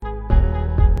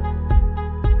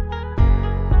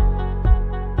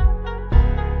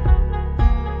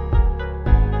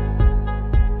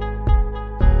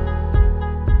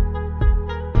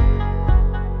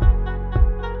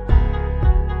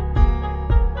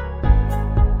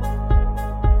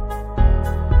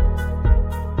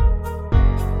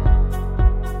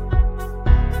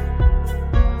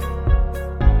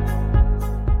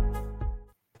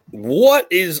What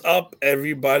is up,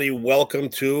 everybody? Welcome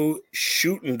to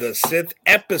Shootin' the Sith,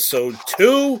 episode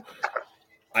 2.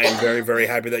 I am very, very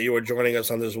happy that you are joining us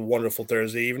on this wonderful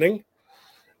Thursday evening,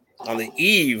 on the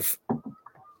eve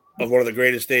of one of the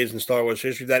greatest days in Star Wars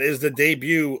history. That is the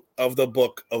debut of the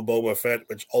book of Boba Fett,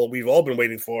 which we've all been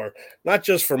waiting for, not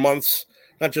just for months,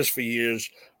 not just for years,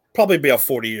 probably about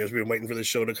 40 years we've been waiting for this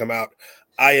show to come out.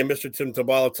 I am Mr. Tim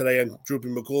Tabalo today, and Droopy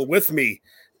McCool. With me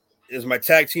is my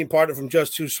tag team partner from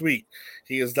Just Too Sweet.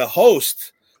 He is the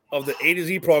host of the A to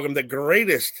Z program, the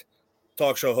greatest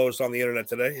talk show host on the internet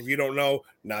today. If you don't know,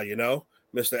 now you know.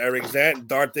 Mr. Eric Zant,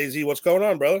 Darth AZ. What's going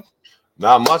on, brother?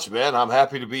 Not much, man. I'm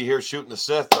happy to be here shooting the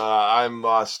Sith. I'm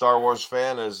a Star Wars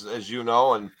fan, as you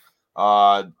know, and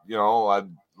I'd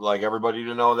like everybody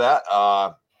to know that.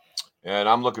 And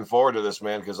I'm looking forward to this,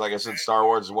 man, because like I said, Star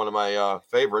Wars is one of my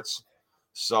favorites.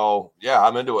 So yeah,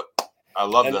 I'm into it. I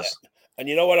love this. And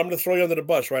you know what? I'm going to throw you under the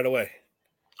bus right away.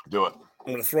 Do it. I'm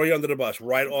going to throw you under the bus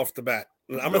right off the bat.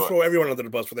 I'm going to throw everyone under the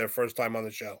bus for their first time on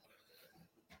the show.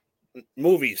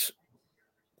 Movies.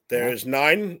 There's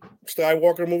 9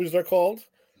 Skywalker movies, they're called.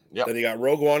 Yep. Then you got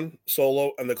Rogue One,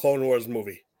 Solo, and the Clone Wars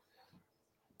movie.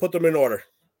 Put them in order.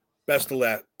 Best to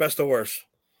worst.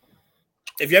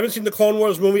 If you haven't seen the Clone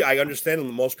Wars movie, I understand,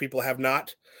 and most people have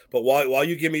not. But while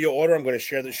you give me your order, I'm going to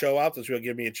share the show out. This will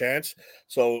give me a chance.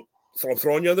 So I'm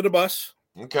throwing you under the bus.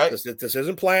 Okay. This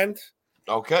isn't planned.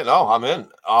 Okay, no, I'm in.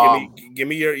 Give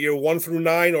me your 1 through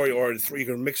 9, or 3. You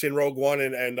can mix in Rogue One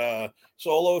and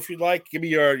Solo if you'd like. Give me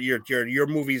your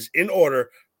movies in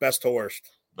order, best to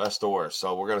worst. Best to worst.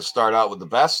 So we're going to start out with the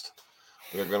best.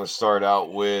 We're going to start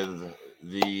out with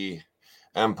The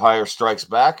Empire Strikes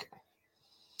Back.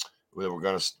 We're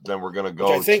going to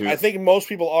go. I think most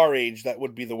people our age, that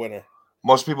would be the winner.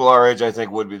 Most people our age, I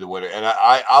think, would be the winner. And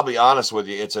I'll be honest with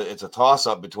you, it's a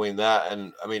toss-up between that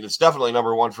and, I mean, it's definitely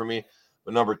number 1 for me.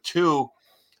 But number 2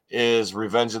 is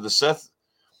Revenge of the Sith.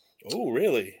 Oh,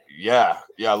 really? Yeah.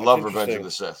 I love Revenge of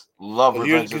the Sith. Love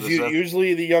Revenge of the Sith.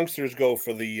 Usually the youngsters go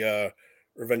for the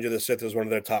Revenge of the Sith as one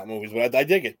of their top movies. But I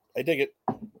dig it.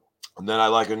 And then I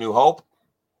like A New Hope.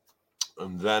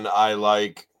 And then I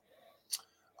like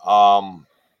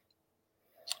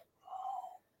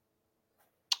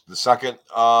the second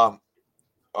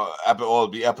it'll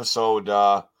be episode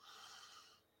I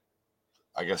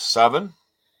guess 7.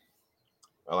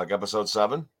 I like episode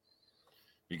 7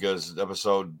 because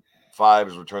episode 5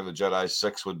 is Return of the Jedi.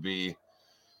 6 would be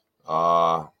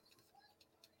 7.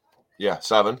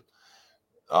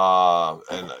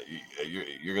 And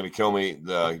you're gonna kill me.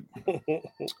 The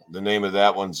name of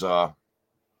that one's help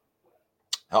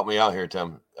me out here,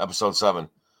 Tim. Episode 7.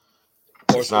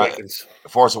 Force Awakens.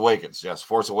 Force Awakens. Yes,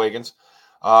 Force Awakens.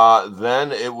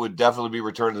 Then it would definitely be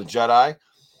Return of the Jedi.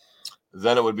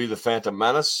 Then it would be The Phantom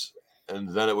Menace, and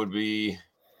then it would be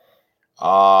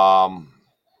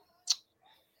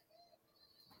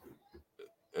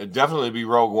it'd definitely be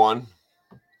Rogue One.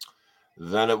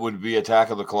 Then it would be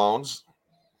Attack of the Clones.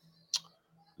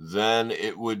 Then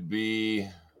it would be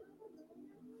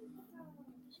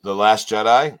The Last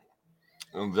Jedi.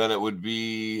 And then it would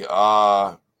be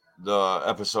the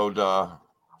episode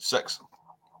 6.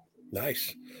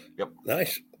 Nice. Yep.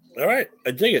 Nice. All right.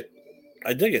 I dig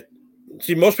it.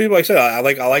 See, most people, like I said, I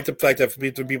like the fact that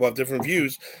people have different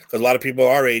views because a lot of people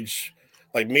our age,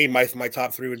 like me, my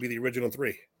top 3 would be the original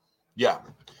 3. Yeah.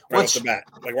 Right off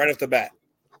the bat.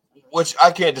 Which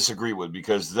I can't disagree with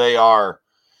because they are.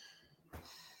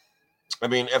 I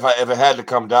mean, if it had to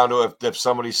come down to it, if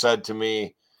somebody said to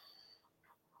me,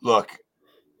 "Look,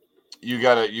 you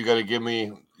gotta give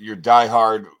me your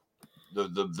diehard,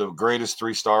 the greatest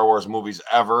 3 Star Wars movies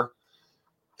ever,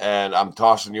 and I'm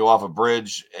tossing you off a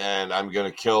bridge, and I'm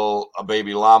gonna kill a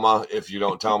baby llama if you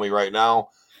don't tell me right now,"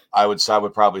 I would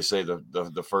probably say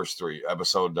the first 3,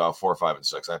 episode 4, 5, and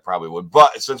 6. I probably would,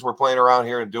 but since we're playing around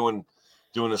here and doing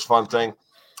this fun thing,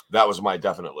 that was my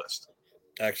definite list.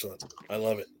 Excellent. I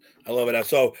love it.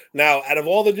 So now, out of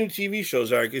all the new TV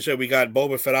shows, Eric, you said we got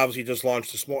Boba Fett obviously just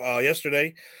launched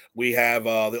yesterday. We have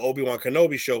the Obi-Wan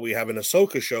Kenobi show. We have an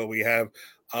Ahsoka show. We have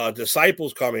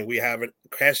Disciples coming. We have a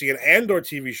Cassian Andor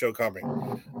TV show coming.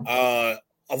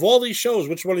 Of all these shows,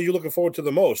 which one are you looking forward to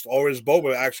the most? Or is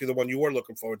Boba actually the one you were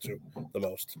looking forward to the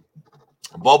most?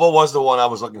 Boba was the one I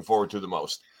was looking forward to the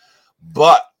most.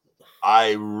 But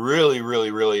I really,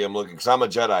 really, really am looking, because I'm a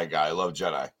Jedi guy. I love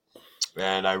Jedi.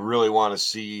 And I really want to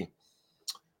see.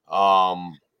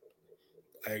 I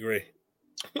agree.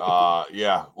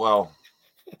 Yeah. Well,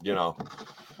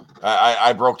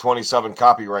 I broke 27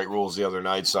 copyright rules the other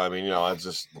night. So I mean, it's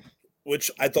just.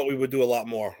 Which I thought we would do a lot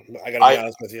more. I got to be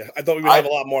honest with you. I thought we would have a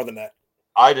lot more than that.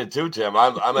 I did too, Tim.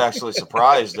 I'm actually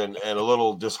surprised and a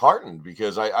little disheartened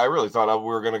because I really thought we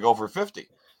were going to go for 50.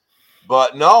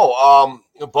 But no,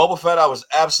 Boba Fett I was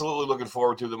absolutely looking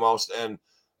forward to the most, and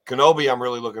Kenobi I'm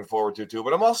really looking forward to too.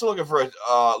 But I'm also looking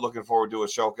forward to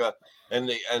Ahsoka and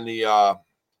the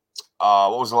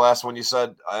what was the last one you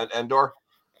said? Endor?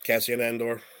 Cassian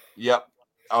Andor. Yep.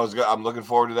 I'm looking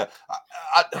forward to that.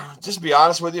 Just to be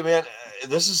honest with you, man,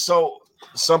 this is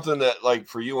something that, like,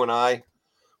 for you and I,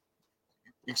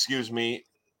 excuse me,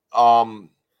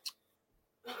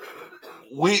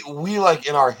 we like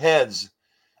in our heads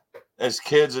as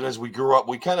kids and as we grew up,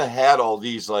 we kind of had all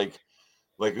these like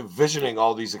envisioning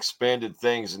all these expanded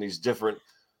things and these different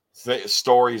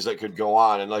stories that could go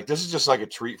on, and like this is just like a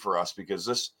treat for us because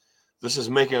this is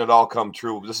making it all come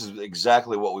true. This is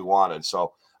exactly what we wanted.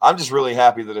 So I'm just really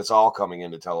happy that it's all coming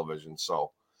into television.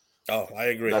 So, I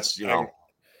agree. That's I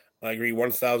agree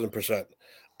 1,000%.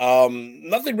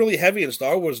 Nothing really heavy in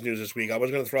Star Wars news this week. I was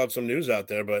going to throw out some news out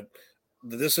there, but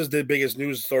this is the biggest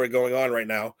news story going on right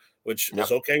now, which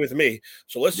is okay with me.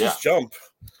 So let's just jump.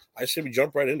 I say we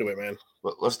jump right into it, man.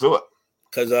 Let's do it.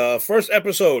 Because first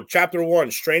episode, chapter 1,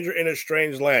 Stranger in a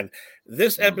Strange Land.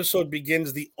 This episode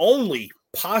begins the only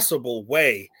possible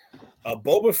way a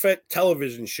Boba Fett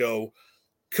television show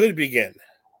could begin.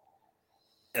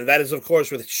 And that is, of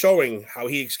course, with showing how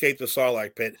he escaped the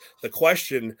Sarlacc pit. The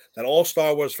question that all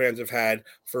Star Wars fans have had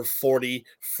for 40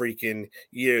 freaking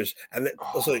years. And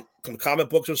also, comic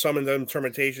books have some of their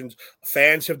interpretations.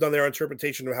 Fans have done their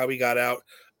interpretation of how he got out.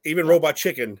 Even Robot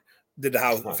Chicken did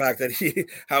the fact that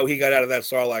how he got out of that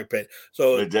Sarlacc pit.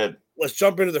 So they did. Let's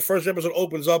jump into the first episode.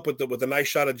 Opens up with a nice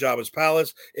shot of Jabba's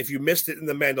palace. If you missed it in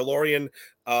The Mandalorian,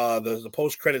 the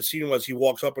post-credit scene was he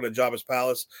walks up into Jabba's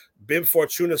palace. Bib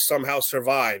Fortuna somehow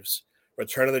survives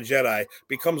Return of the Jedi,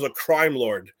 becomes a crime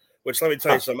lord, which, let me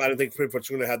tell you something, I didn't think Bib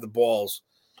Fortuna had the balls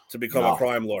to become a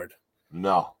crime lord.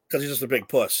 No. Because he's just a big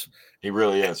puss. He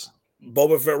really is.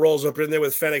 Boba Fett rolls up in there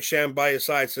with Fennec Shand by his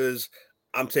side, says,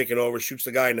 I'm taking over, shoots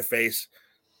the guy in the face.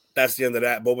 That's the end of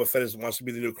that. Boba Fett wants to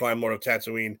be the new crime lord of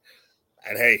Tatooine.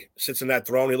 And hey, sits in that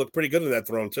throne. He looked pretty good in that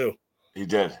throne, too. He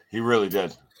did. He really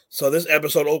did. So this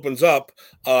episode opens up.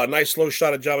 A nice slow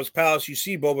shot of Jabba's palace. You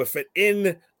see Boba Fett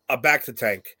in a bacta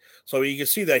tank. So you can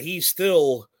see that he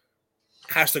still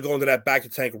has to go into that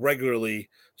bacta tank regularly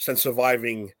since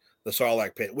surviving the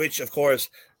Sarlacc pit, which, of course,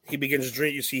 he begins to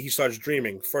dream. You see, he starts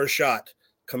dreaming. First shot,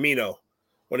 Camino,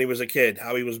 when he was a kid,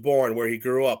 how he was born, where he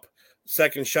grew up.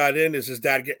 Second shot in is his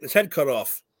dad getting his head cut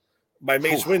off by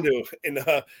Mace Windu in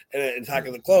Attack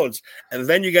of the Clones. And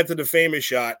then you get to the famous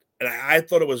shot, and I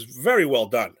thought it was very well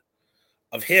done,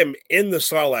 of him in the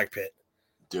Sarlacc pit.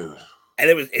 Dude. And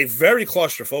it was very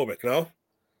claustrophobic, no?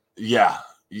 Yeah.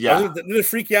 Did it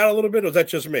freak you out a little bit, or was that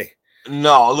just me?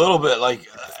 No, a little bit. Like,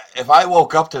 if I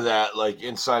woke up to that, like,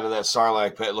 inside of that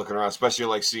Sarlacc pit looking around, especially,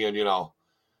 like, seeing,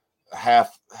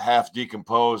 half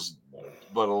decomposed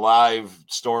but alive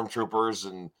stormtroopers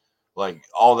and like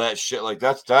all that shit, like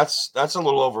that's a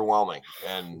little overwhelming,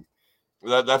 and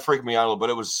that freaked me out a little bit.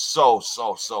 It was so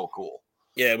cool.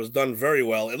 Yeah, it was done very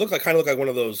well. It looked like one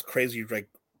of those crazy like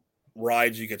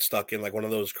rides you get stuck in, like one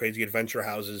of those crazy adventure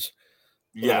houses.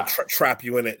 Yeah, trap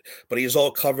you in it. But he's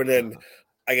all covered in,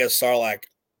 I guess, Sarlacc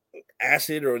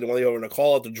acid, or the one they were going to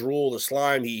call it, the drool, the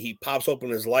slime. He pops open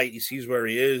his light. He sees where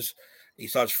he is. He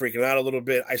starts freaking out a little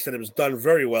bit. I said it was done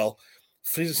very well.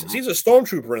 He's a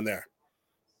stormtrooper in there.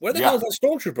 Where the hell does that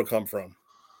stormtrooper come from?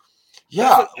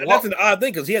 Yeah, that's an odd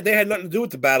thing because they had nothing to do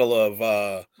with the battle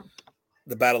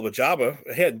with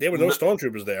Jabba. There were no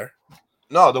stormtroopers there.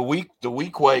 No, the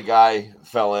weak way guy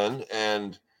fell in,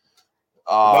 and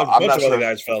a bunch of other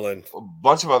guys fell in. A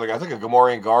bunch of other guys. I think a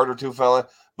Gamorrean guard or two fell in,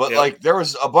 but like there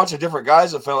was a bunch of different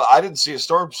guys that fell in. I didn't see a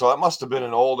storm, so that must have been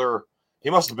an older.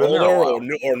 He must have been there a while.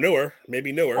 or newer,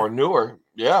 maybe newer or newer.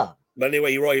 Yeah. But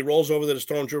anyway, he rolls over to the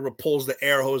stormtrooper, pulls the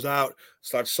air hose out,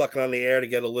 starts sucking on the air to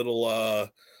get a little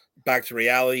back to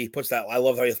reality. He puts that. I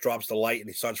love how he drops the light and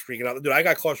he starts freaking out. Dude, I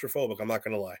got claustrophobic. I'm not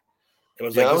gonna lie. It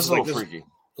was that was a little freaky.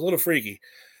 A little freaky.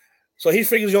 So he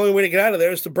figures the only way to get out of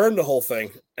there is to burn the whole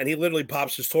thing, and he literally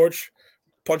pops his torch,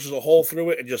 punches a hole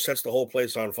through it, and just sets the whole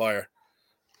place on fire.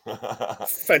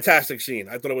 Fantastic scene.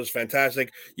 I thought it was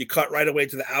fantastic. You cut right away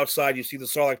to the outside. You see the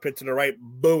Sarlacc pit to the right.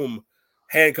 Boom.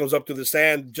 Hand comes up through the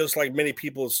sand, just like many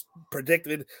people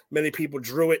predicted. Many people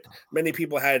drew it. Many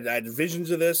people had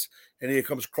visions of this, and he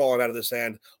comes crawling out of the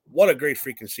sand. What a great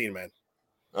freaking scene, man.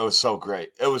 It was so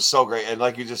great. It was so great. And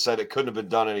like you just said, it couldn't have been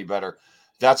done any better.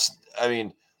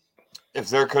 If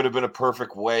there could have been a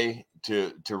perfect way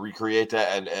to recreate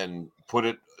that and put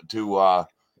it to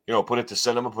put it to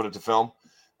cinema, put it to film,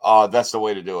 that's the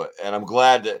way to do it. And I'm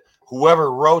glad that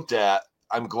whoever wrote that,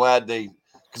 I'm glad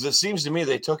because it seems to me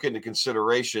they took into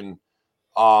consideration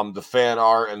the fan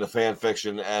art and the fan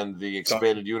fiction and the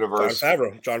expanded universe.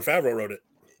 John Favreau wrote it.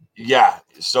 Yeah,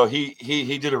 so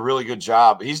he did a really good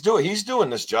job. He's doing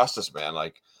this justice, man.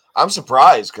 Like, I'm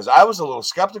surprised because I was a little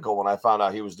skeptical when I found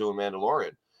out he was doing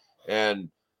Mandalorian, and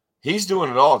he's doing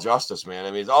it all justice, man.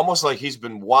 I mean, it's almost like he's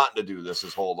been wanting to do this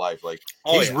his whole life. Like,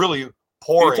 he's really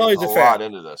pouring a lot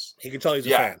into this. He can tell he's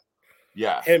a fan.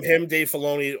 Yeah. Him, Dave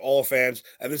Filoni, all fans.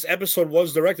 And this episode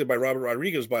was directed by Robert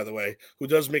Rodriguez, by the way, who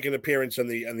does make an appearance in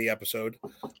the episode.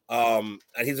 And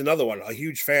he's another one, a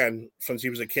huge fan since he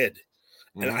was a kid.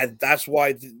 And that's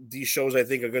why these shows, I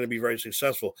think, are going to be very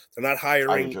successful. They're not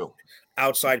hiring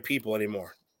outside people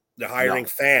anymore. They're hiring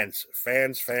fans.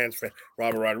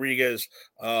 Robert Rodriguez,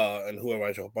 and whoever,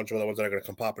 a bunch of other ones that are going to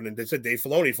come popping in. They said Dave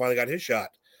Filoni finally got his shot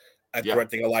at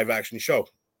directing a live action show.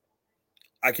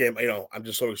 I can't, I'm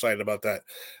just so excited about that.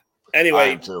 Anyway, I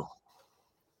am too.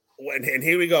 And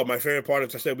here we go. My favorite part,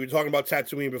 as I said, we were talking about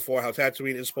Tatooine before, how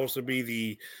Tatooine is supposed to be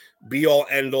the be-all,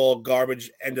 end-all, garbage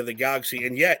end of the galaxy.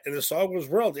 And yet, in the Star Wars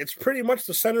world, it's pretty much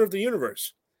the center of the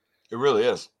universe. It really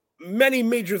is. Many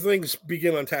major things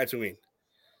begin on Tatooine.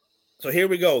 So here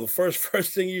we go. The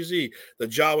first thing you see, the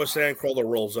Jawa Sandcrawler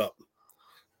rolls up.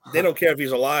 They don't care if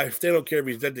he's alive. They don't care if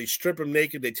he's dead. They strip him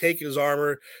naked. They take his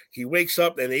armor. He wakes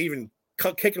up, and they even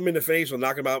kick him in the face or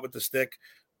knock him out with the stick.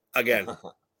 Again,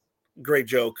 great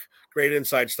joke. Great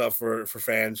inside stuff for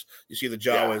fans. You see the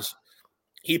Jawas.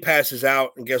 He passes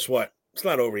out, and guess what? It's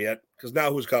not over yet, because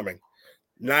now who's coming?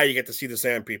 Now you get to see the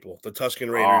Sand People, the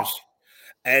Tusken Raiders.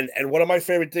 And one of my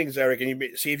favorite things, Eric, and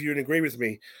you see if you would agree with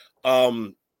me,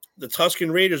 the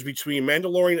Tusken Raiders between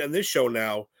Mandalorian and this show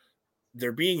now,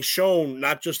 they're being shown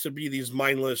not just to be these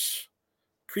mindless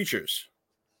creatures.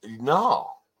 No.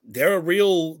 They're a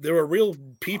real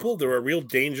people. They're a real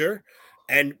danger.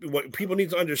 And what people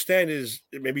need to understand is,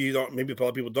 maybe a lot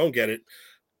of people don't get it.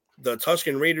 The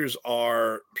Tusken Raiders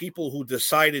are people who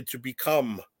decided to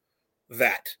become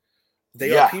that.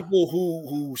 They are people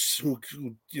who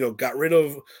got rid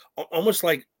of, almost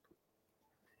like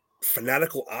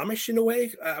fanatical Amish in a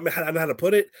way. I mean, I don't know how to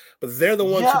put it, but they're the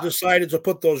ones who decided to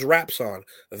put those wraps on.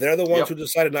 They're the ones who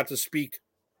decided not to speak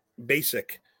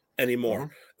basic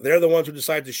anymore. They're the ones who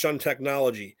decided to shun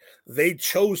technology. They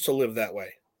chose to live that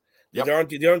way. They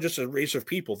aren't just a race of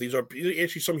people. These are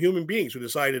actually some human beings who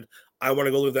decided, I want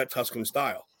to go live that Tusken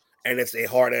style, and it's a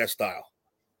hard ass style.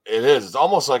 It is. It's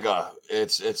almost like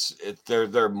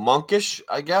they're monkish,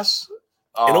 I guess.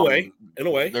 In a way,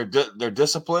 they're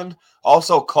disciplined,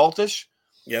 also cultish.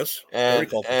 Yes, and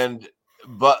very cultish.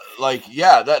 But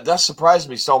that surprised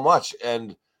me so much,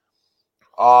 and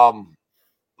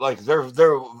like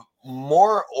they're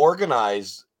more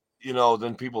organized,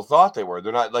 than people thought they were.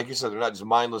 They're not, like you said, they're not just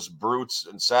mindless brutes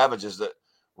and savages that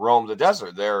roam the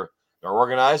desert. They're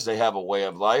organized. They have a way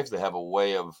of life. They have a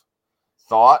way of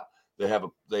thought. They have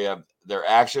their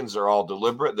actions are all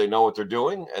deliberate. They know what they're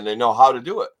doing, and they know how to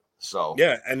do it. So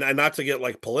and not to get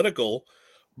like political,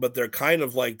 but they're kind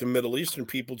of like the Middle Eastern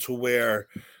people, to where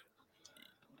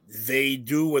they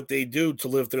do what they do to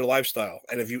live their lifestyle,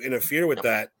 and if you interfere with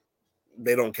that,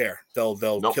 they don't care. They'll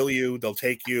kill you. They'll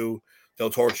take you. They'll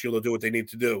torture you. They'll do what they need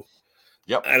to do.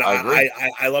 Yep, and I agree.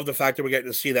 I love the fact that we're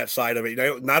getting to see that side of it.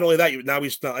 Not only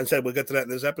that, I said we'll get to that in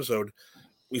this episode.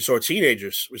 We saw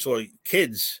teenagers. We saw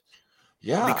kids.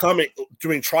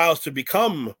 Doing trials to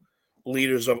become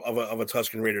leaders of a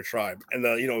Tusken Raider tribe. And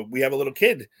we have a little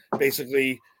kid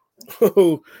basically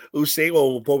who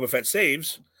Boba Fett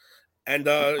saves, and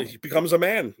he becomes a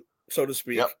man, so to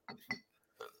speak.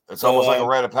 It's almost like a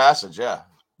rite of passage.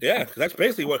 That's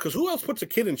basically because who else puts a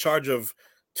kid in charge of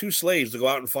 2 slaves to go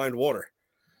out and find water?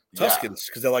 Tuskens,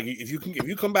 because they're like, if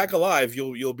you come back alive,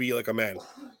 you'll be like a man.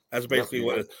 That's basically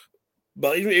what it is.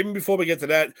 But even before we get to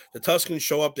that, the Tuskens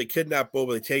show up. They kidnap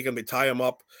Boba. They take him. They tie him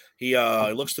up. He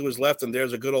looks to his left, and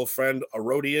there's a good old friend, a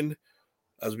Rodian.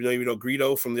 As we know,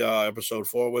 Greedo from the episode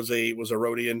 4 was a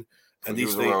Rodian, and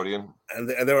these things, and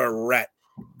they're a rat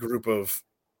group of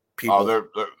people. Oh, they're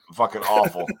fucking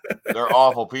awful. They're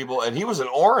awful people. And he was an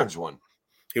orange one.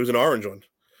 He was an orange one,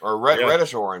 or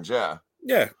reddish orange. Yeah,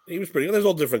 he was pretty good. There's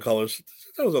all different colors.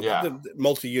 That was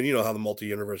multi. You know how the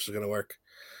multi-universe is going to work.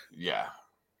 Yeah.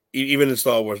 Even in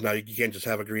Star Wars now, you can't just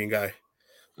have a green guy.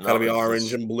 It's got to be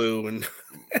orange and blue and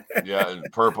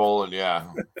and purple and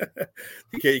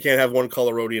You can't have one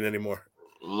color Rodian anymore.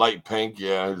 Light pink,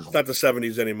 It's not the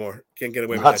 70s anymore. Can't get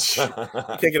away with that shit.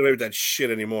 Can't get away with that shit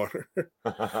anymore.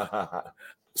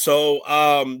 So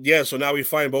so now we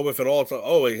find Boba Fett all.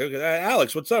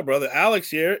 Alex, what's up, brother? Alex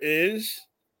here is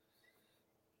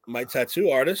my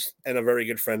tattoo artist and a very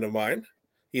good friend of mine.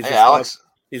 Hey, Alex.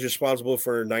 He's responsible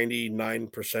for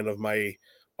 99% of my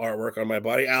artwork on my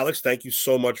body. Alex, thank you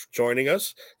so much for joining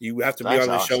us. You have to be Thanks, on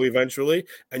the Alex. show eventually,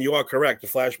 and you are correct. The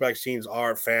flashback scenes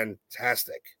are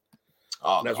fantastic.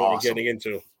 Oh, And that's awesome. what we're getting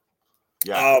into.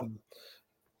 Yeah.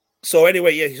 So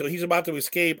anyway, yeah, so he's about to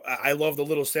escape. I love the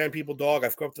little sand people dog. I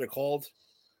forgot what they're called.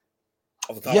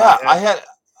 Off the top Yeah, of my head.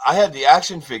 I had the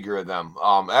action figure of them.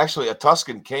 Actually, a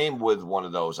Tuscan came with one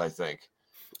of those, I think.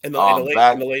 In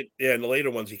Back, the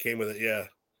later ones he came with it, yeah.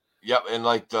 yep, and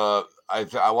like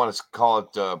I want to call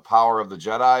it the Power of the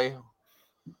Jedi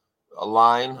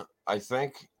line, I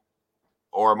think,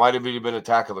 or it might have even been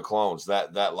Attack of the Clones,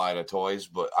 that line of toys.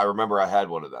 But I remember I had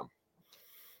one of them.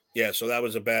 Yeah, so that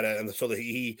was a bad, and so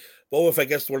Boba Fett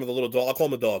gets one of the little dog. I'll call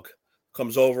him a dog.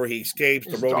 Comes over, he escapes.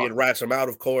 The He's a dog. Rodian rats him out,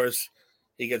 of course.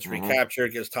 He gets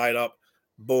recaptured, gets tied up.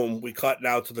 Boom. We cut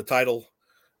now to the title.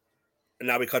 And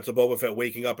now we cut to Boba Fett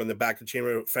waking up in the back of the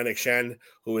chamber of Fennec Shen,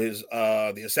 who is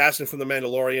the assassin from the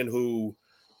Mandalorian, who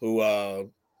our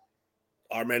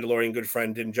Mandalorian good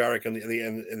friend Din Djarin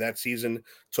in that season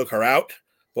took her out.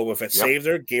 Boba Fett saved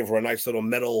her, gave her a nice little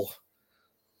metal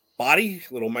body,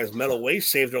 little nice metal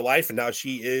waist, saved her life, and now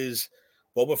she is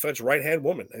Boba Fett's right-hand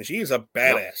woman, and she is a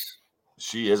badass. Yep.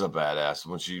 She is a badass.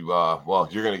 When she, well,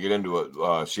 you're going to get into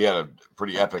it. She had a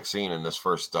pretty epic scene in this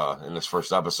first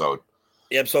episode.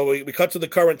 Yep. So we cut to the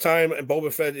current time, and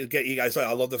Boba Fett is getting. You guys,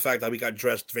 I love the fact that we got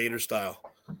dressed Vader style.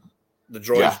 The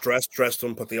droids dressed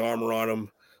him, put the armor on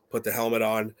him, put the helmet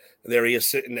on. And there he is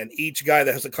sitting, and each guy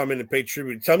that has to come in and pay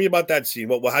tribute. Tell me about that scene.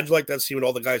 Well, how'd you like that scene with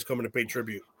all the guys coming to pay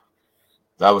tribute?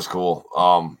 That was cool.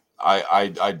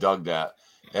 I dug that,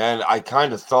 and I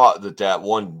kind of thought that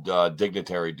one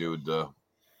dignitary dude,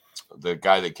 the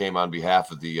guy that came on behalf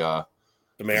of the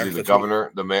mayor, the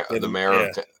governor, the mayor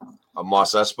of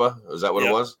Mos Espa, is that what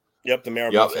it was? Yep, the mayor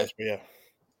of Mos Espa, yeah.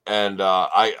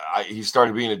 And he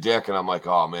started being a dick, and I'm like,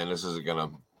 oh man, this isn't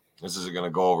gonna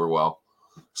go over well.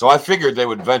 So I figured they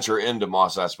would venture into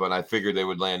Mos Espa, and I figured they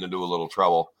would land into a little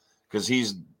trouble because he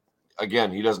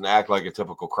doesn't act like a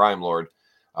typical crime lord.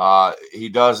 He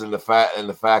does in the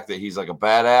fact that he's like a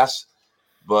badass,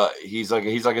 but he's like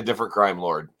a different crime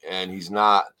lord, and he's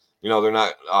not. They're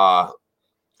not.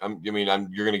 You're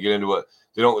going to get into it.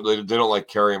 They don't like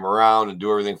carry him around and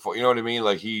do everything for. You know what I mean?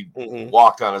 Like he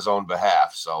walked on his own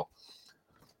behalf. So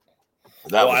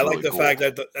that was I really like the cool. fact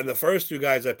that the first two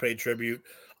guys that paid tribute,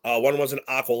 one was an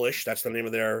Aqualish. That's the name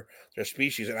of their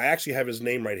species, and I actually have his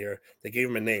name right here. They gave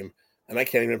him a name, and I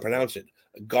can't even pronounce it.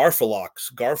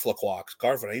 Garfalox.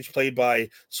 He's played by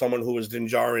someone who was Din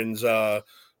Djarin's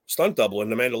stunt double in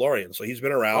The Mandalorian. So he's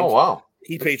been around. Oh, wow.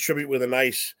 He paid tribute with a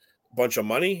nice bunch of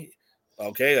money.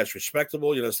 Okay, that's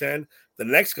respectable. You understand? The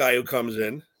next guy who comes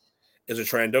in is a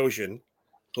Trandoshan,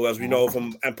 who, as we know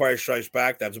from Empire Strikes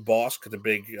Back, that's Bosk, the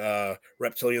big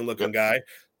reptilian-looking guy.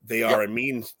 They are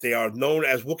they are known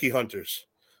as Wookiee hunters.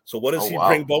 So what does he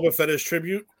bring Boba Fett as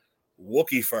tribute?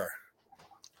 Wookiee fur.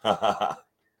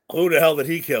 Who the hell did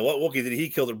he kill? What Wookiee did he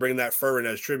kill to bring that fur in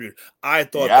as tribute? I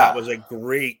thought that was a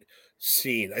great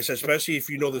scene. I said, especially if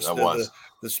you know the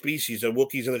species, the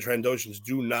Wookiees and the Trandoshans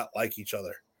do not like each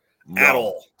other at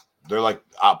all. They're like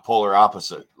polar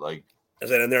opposite. Like,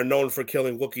 and they're known for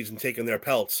killing Wookiees and taking their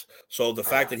pelts. So the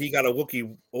fact that he got a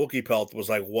Wookiee pelt was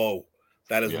like, whoa,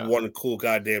 that is one cool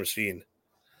goddamn scene.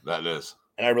 That is.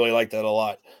 And I really liked that a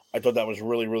lot. I thought that was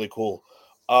really, really cool.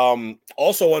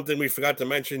 Also, one thing we forgot to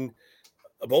mention,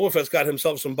 Boba Fett's got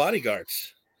himself some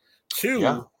bodyguards.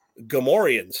 Two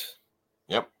Gamorreans.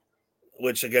 Yep.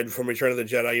 Which, again, from Return of the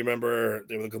Jedi, you remember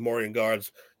they were the Gamorrean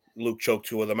guards. Luke choked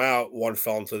two of them out. One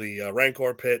fell into the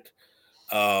Rancor pit.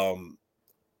 And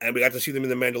we got to see them in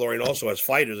The Mandalorian also as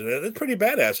fighters. And they're pretty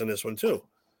badass in this one, too.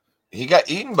 He got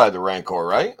eaten by the Rancor,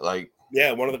 right? Like,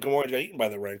 yeah, one of the Gamorreans got eaten by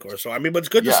the Rancor. So, I mean, but it's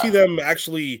good to see them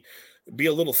actually be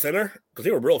a little thinner because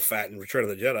they were real fat in Return of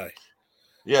the Jedi.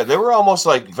 Yeah, they were almost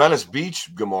like Venice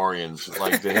Beach Gamorreans.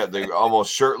 Like they were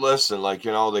almost shirtless and they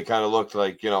kind of looked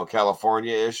like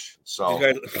California-ish. So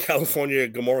these guys, California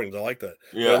Gamorreans, I like that.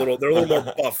 Yeah, they're a little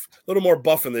more buff, a little more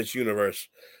buff in this universe.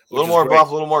 A little more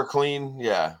buff, a little more clean.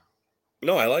 Yeah.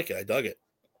 No, I like it. I dug it.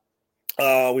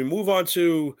 We move on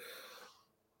to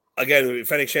again.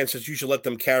 Fennec Shan says you should let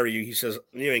them carry you. He says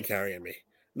you ain't carrying me.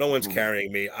 No one's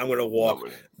carrying me. I'm going to walk.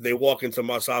 Nobody. They walk into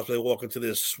Mos Espa. They walk into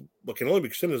this what can only be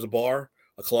considered as a bar.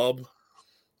 A club,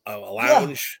 a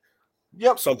lounge,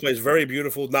 someplace very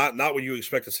beautiful. Not what you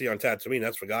expect to see on Tatooine.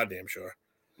 That's for goddamn sure.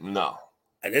 No.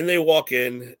 And then they walk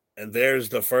in, and there's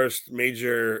the first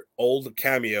major old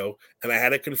cameo. And I had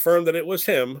to confirm that it was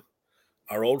him,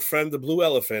 our old friend, the Blue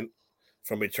Elephant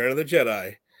from Return of the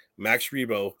Jedi, Max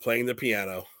Rebo, playing the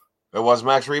piano. It was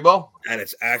Max Rebo? And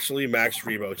it's actually Max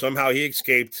Rebo. Somehow he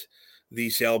escaped the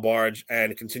sail barge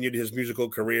and continued his musical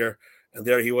career. And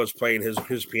there he was playing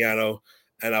his piano.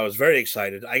 And I was very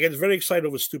excited. I get very excited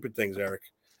over stupid things, Eric.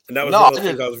 And that was No, one of the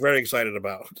things I was very excited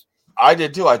about. I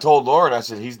did too. I told Lauren, I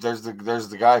said, there's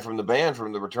the guy from the band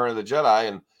from the Return of the Jedi,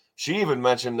 and she even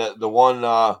mentioned that the one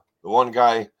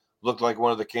guy looked like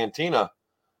one of the Cantina.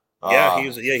 He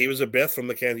was a Bith from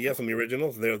from the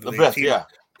original.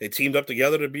 They teamed up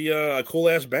together to be a cool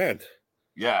ass band.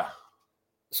 Yeah.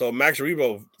 So Max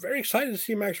Rebo, very excited to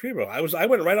see Max Rebo. I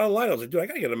went right online. I was like, dude, I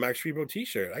gotta get a Max Rebo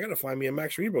t-shirt. I gotta find me a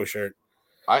Max Rebo shirt.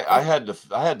 I had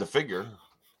the figure.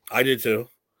 I did too.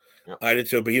 Yep. I did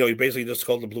too. But he basically just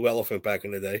called the Blue Elephant back in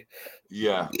the day.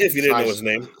 Yeah. If you didn't know his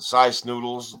name. Size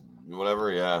Noodles,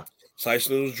 whatever, yeah. Size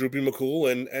Noodles, Droopy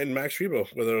McCool, and Max Rebo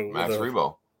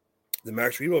Rebo. The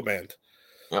Max Rebo band.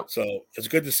 Yep. So it's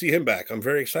good to see him back. I'm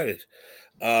very excited.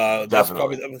 Definitely. That's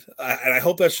probably, and I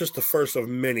hope that's just the first of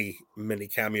many, many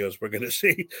cameos we're going to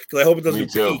see. Because I hope it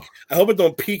doesn't peak. I hope it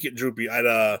don't peak at Droopy at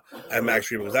Max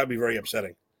Rebo, because that would be very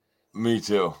upsetting. Me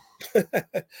too.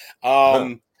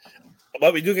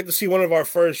 But we do get to see one of our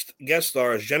first guest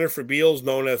stars, Jennifer Beals,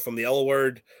 known from the L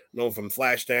Word, known from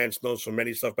Flashdance, known from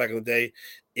many stuff back in the day,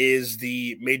 is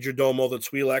the Major Domo of the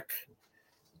Twi'lek.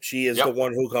 She is the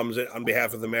one who comes in on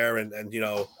behalf of the mayor, and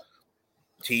Boba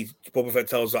Fett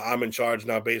tells her, I'm in charge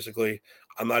now, basically.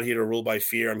 I'm not here to rule by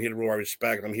fear. I'm here to rule by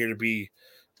respect. I'm here to be,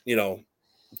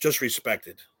 just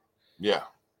respected. Yeah.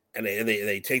 And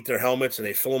they take their helmets and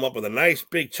they fill them up with a nice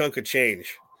big chunk of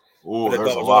change. Ooh,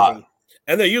 there's a lot.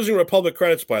 And they're using Republic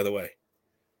credits, by the way.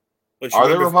 Are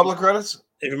there Republic credits?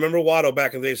 If you remember Watto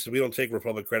back in the day said, we don't take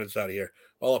Republic credits out of here.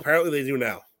 Well, apparently they do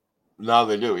now. No,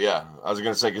 they do, yeah. I was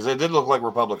going to say, because they did look like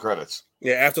Republic credits.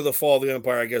 Yeah, after the fall of the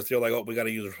Empire, I guess they're like, oh, we got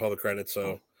to use Republic credits.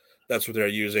 So that's what they're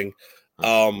using.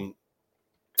 Anything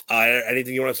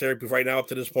you want to say right now up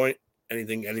to this point?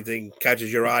 Anything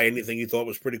catches your eye? Anything you thought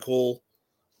was pretty cool?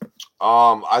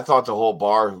 I thought the whole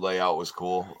bar layout was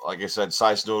cool. Like I said,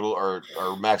 Sice Noodle or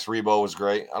Max Rebo was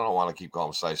great. I don't want to keep calling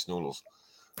him Sice Noodles.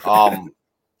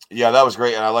 Yeah, that was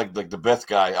great, and I like the Bith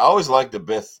guy. I always liked the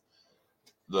Bith,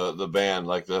 the band,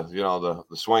 like the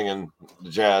swinging, the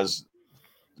jazz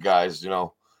guys. They're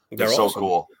so awesome.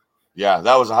 Cool. Yeah,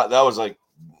 that was like,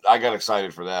 I got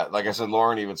excited for that. Like I said,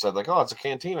 Lauren even said like, oh, it's a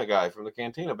Cantina guy from the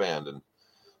Cantina band, and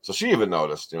so she even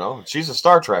noticed. She's a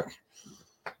Star Trek.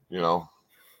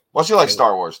 Well, she likes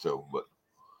Star Wars too, but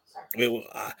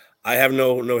I have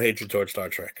no hatred towards Star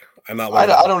Trek. I'm not.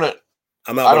 I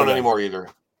don't anymore either.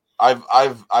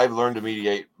 I've learned to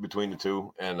mediate between the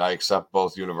two, and I accept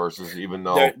both universes, even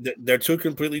though they're two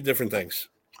completely different things.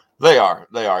 They are.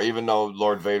 Even though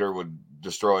Lord Vader would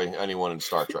destroy anyone in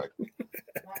Star Trek,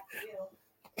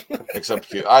 except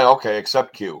Q.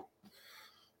 Except Q.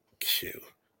 Q.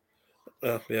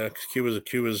 Yeah, Q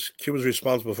was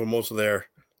responsible for most of their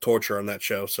torture on that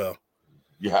show, so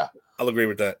yeah, I'll agree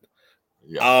with that.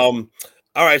 Yeah.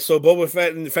 All right, so Boba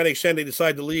Fett and Fennec Shen, they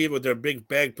decide to leave with their big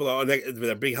bag, with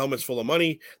their big helmets full of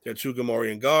money. They're two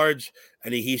Gamorrean guards,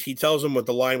 and he tells them what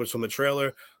the line was from the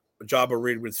trailer: Jabba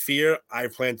read with fear. I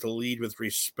plan to lead with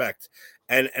respect.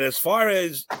 And as far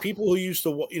as people who used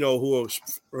to who are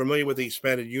familiar with the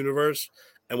expanded universe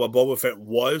and what Boba Fett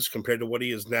was compared to what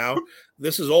he is now,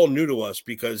 this is all new to us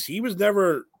because he was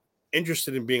never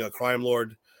interested in being a crime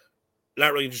lord.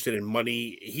 Not really interested in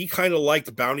money. He kind of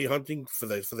liked bounty hunting for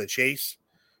the chase,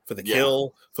 for the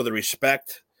kill, for the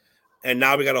respect. And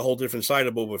now we got a whole different side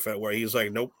of Boba Fett where he's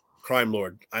like, nope, crime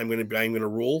lord. I'm gonna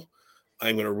rule.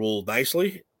 I'm gonna rule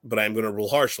nicely, but I'm gonna rule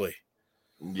harshly.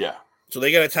 Yeah. So they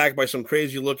get attacked by some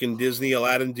crazy looking Disney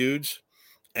Aladdin dudes.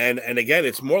 And again,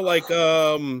 it's more like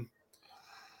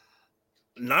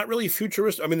not really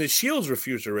futuristic. I mean, the shields were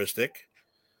futuristic.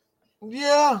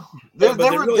 Yeah. But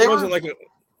it really wasn't like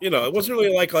it wasn't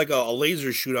really like a laser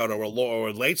shootout or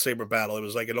a lightsaber battle. It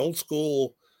was like an old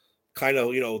school kind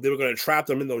of, they were going to trap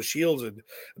them in those shields and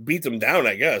beat them down,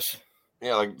 I guess.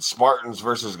 Yeah, like Spartans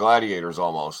versus gladiators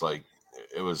almost. Like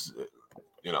it was,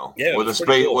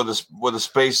 with a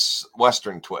space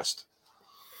western twist.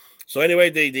 So anyway,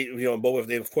 they both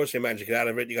of course they managed to get out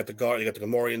of it. You got the guard, you got the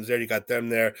Gamorreans there, you got them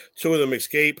there. Two of them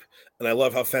escape, and I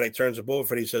love how Fennec turns to Boba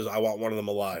Fett. He says, "I want one of them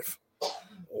alive.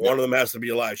 One of them has to be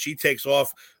alive." She takes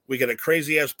off. We get a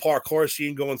crazy ass parkour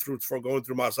scene going through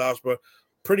Mos Espa.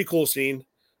 Pretty cool scene.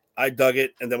 I dug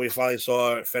it, and then we finally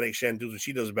saw Fennec Shen do what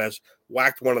she does best: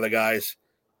 whacked one of the guys,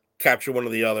 capture one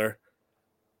of the other.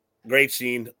 Great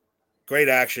scene, great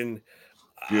action.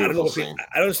 Beautiful scene.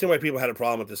 I don't understand why people had a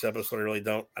problem with this episode. I really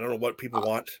don't. I don't know what people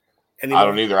want. Anymore. I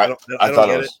don't either. I thought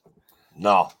it was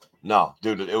no. No,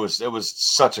 dude, it was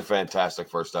such a fantastic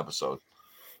first episode.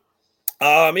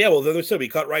 Yeah, well, then we said we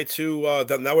cut right to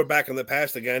now we're back in the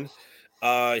past again.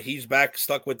 He's back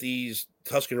stuck with these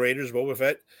Tusken Raiders, Boba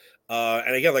Fett.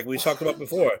 And again, like we talked about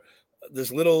before,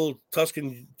 this little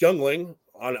Tusken youngling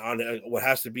on what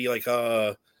has to be like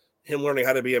him learning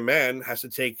how to be a man has to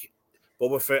take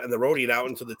Boba Fett and the Rodian out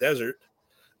into the desert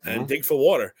and dig for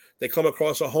water. They come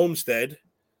across a homestead.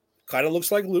 Kind of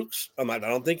looks like Luke's. I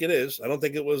don't think it is. I don't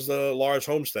think it was the Lars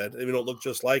homestead, even though it looked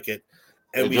just like it.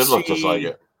 And it did look just like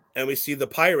it. And we see the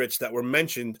pirates that were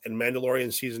mentioned in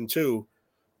Mandalorian season 2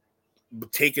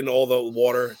 taking all the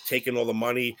water, taking all the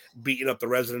money, beating up the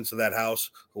residents of that house.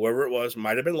 Whoever it was,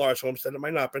 might have been Lars Homestead, it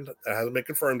might not have been. That hasn't been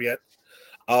confirmed yet.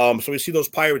 So we see those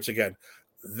pirates again.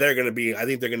 I think they're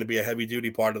going to be a heavy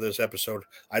duty part of this episode.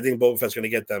 I think Boba Fett's going to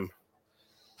get them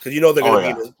because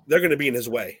they're going to be in his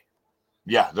way.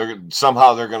 Yeah, they're going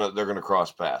to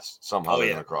cross paths. Somehow they're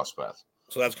going to cross paths.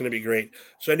 So that's going to be great.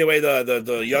 So anyway,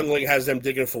 the youngling has them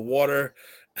digging for water,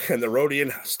 and the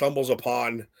Rodian stumbles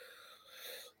upon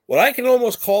what I can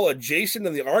almost call a Jason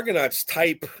and the Argonauts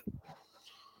type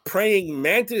praying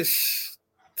mantis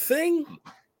thing.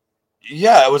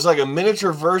 Yeah, it was like a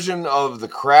miniature version of the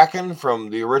Kraken from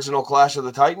the original Clash of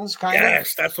the Titans, kind of.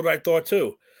 Yes, that's what I thought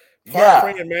too. Part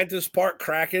praying mantis, part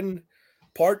Kraken.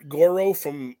 Part Goro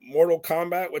from Mortal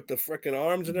Kombat with the freaking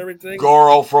arms and everything.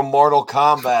 Goro from Mortal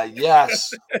Kombat,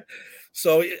 yes.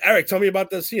 So, Eric, tell me about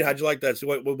that scene. How'd you like that? So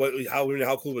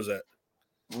how cool was that?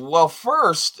 Well,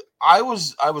 first, I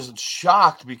was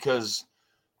shocked because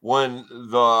when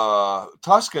the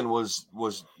Tusken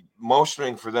was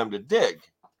motioning for them to dig,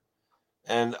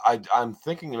 and I'm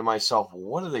thinking to myself,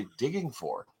 what are they digging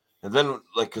for? And then,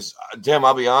 because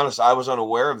I'll be honest, I was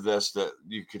unaware of this, that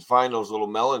you could find those little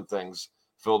melon things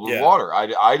filled with water.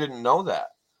 I didn't know that.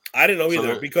 I didn't know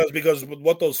either because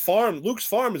what those Luke's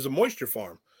farm is a moisture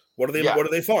farm. What do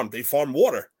they farm? They farm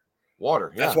water.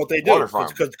 Water. That's what they do.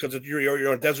 Because you're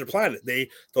on a desert planet.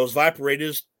 Those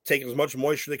evaporators take as much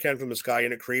moisture they can from the sky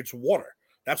and it creates water.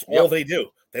 That's all they do.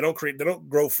 They don't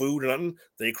grow food or nothing.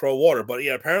 They grow water. But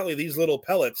yeah, apparently these little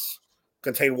pellets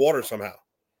contain water somehow.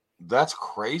 That's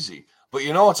crazy. But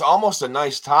it's almost a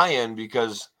nice tie-in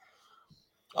because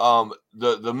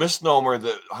the misnomer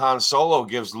that Han Solo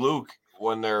gives Luke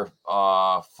when they're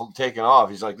taking off,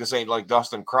 he's like, this ain't like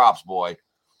dusting crops, boy.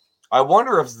 I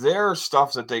wonder if there's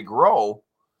stuff that they grow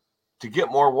to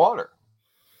get more water.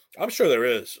 I'm sure there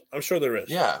is.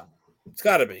 Yeah. It's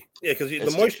got to be. Yeah, because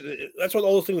the moisture, that's what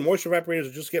all those things, the moisture evaporators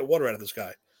are just get water out of the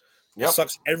sky. It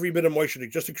sucks every bit of moisture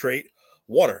just to create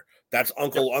water. That's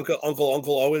Uncle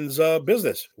Owen's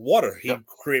business. Water. He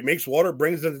makes water,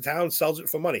 brings it into town, sells it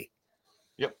for money.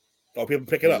 Yep. Oh, people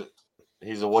pick it up.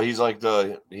 He's the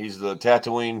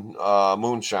Tatooine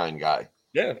moonshine guy.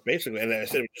 Yeah, basically. And I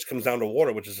said it just comes down to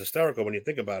water, which is hysterical when you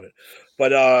think about it.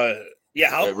 But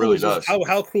how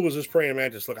cool was this praying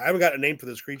mantis? Look, I haven't got a name for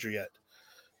this creature yet.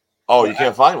 Oh, you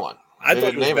can't find one. I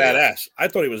thought he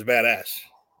was badass.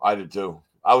 I did too.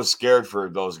 I was scared for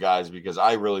those guys because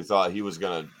I really thought he was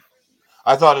gonna.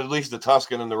 I thought at least the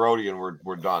Tusken and the Rodian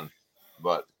were done,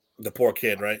 but the poor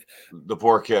kid, right? The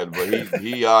poor kid, but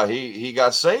he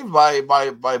got saved by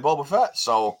Boba Fett.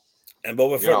 So, and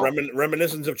Boba Fett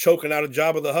reminiscence of choking out a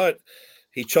Jabba the Hutt.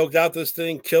 He choked out this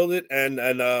thing, killed it, and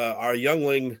our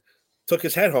youngling took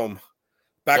his head home,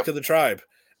 back to the tribe.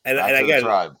 And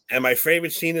and my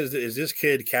favorite scene is this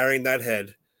kid carrying that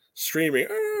head, screaming,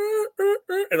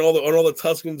 and all the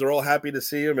Tuskens are all happy to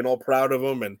see him and all proud of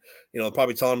him, and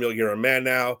probably telling him you're a man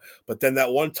now. But then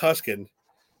that one Tusken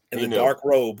in the dark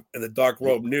robe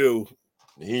knew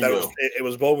it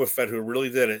was Boba Fett who really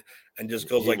did it, and just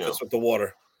goes like this with the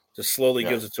water, just slowly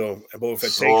gives it to him, and Boba Fett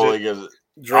takes it,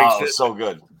 drinks it. So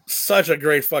good, such a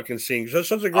great fucking scene,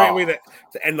 such a great way to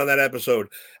end on that episode.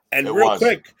 And real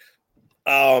quick.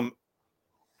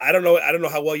 I don't know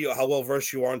how well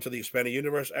versed you are into the expanded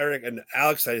universe, Eric and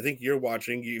Alex. I think you're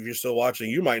watching. If you're still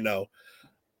watching, you might know.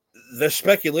 There's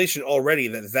speculation already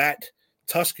that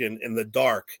Tusken in the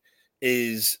dark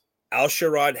is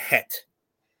Al-Sharad Het.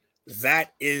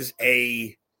 That is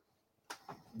a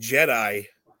Jedi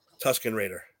Tusken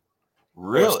Raider,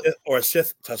 really, or a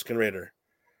Sith Tusken Raider,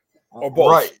 or both.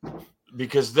 Right,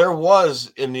 because there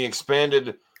was in the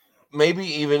expanded. Maybe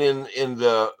even in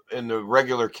the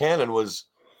regular canon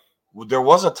there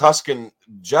was a Tusken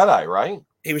Jedi, right?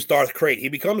 He was Darth Krayt.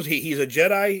 He's a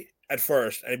Jedi at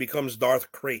first, and he becomes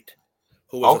Darth Krayt,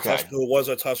 who was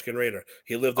a Tusken Raider.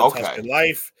 He lived a Tusken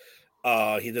life.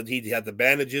 He had the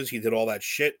bandages. He did all that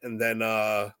shit, and then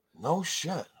no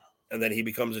shit. And then he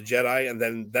becomes a Jedi, and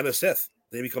then a Sith.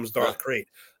 Then he becomes Darth Krayt.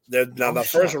 Now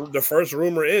the first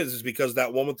rumor is because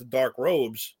that one with the dark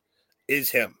robes is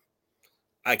him.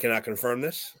 I cannot confirm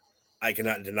this. I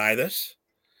cannot deny this.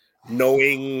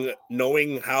 Knowing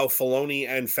how Filoni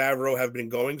and Favreau have been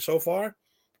going so far,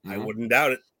 I wouldn't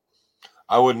doubt it.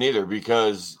 I wouldn't either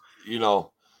because,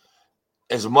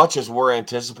 as much as we're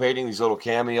anticipating these little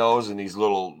cameos and these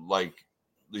little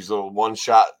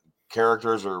one-shot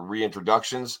characters or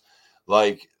reintroductions,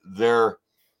 like they're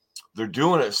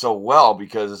doing it so well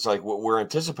because it's like what we're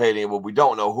anticipating, but we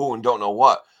don't know who and don't know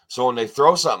what. So when they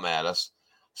throw something at us,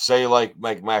 say like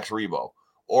Max Rebo,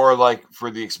 or like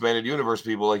for the expanded universe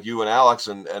people like you and Alex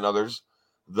and others,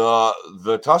 the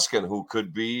Tusken who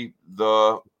could be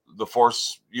the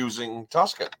Force using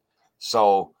Tusken.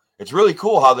 So it's really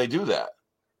cool how they do that.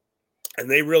 And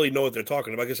they really know what they're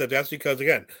talking about. Like I said, that's because,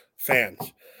 again,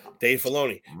 fans. Dave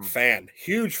Filoni, fan,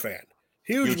 huge nerd.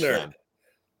 Fan.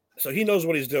 So he knows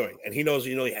what he's doing, and he knows,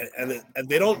 and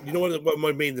they don't,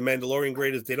 what made The Mandalorian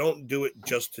great is they don't do it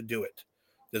just to do it.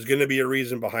 There's going to be a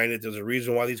reason behind it. There's a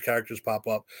reason why these characters pop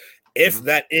up. If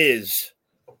that ends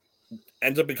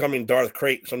up becoming Darth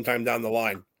Krayt sometime down the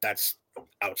line, that's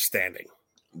outstanding.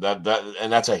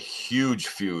 That's a huge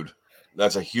feud.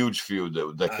 That's a huge feud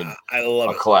that could I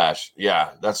love a clash.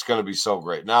 Yeah, that's going to be so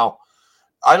great. Now,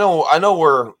 I know I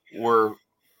want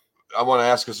to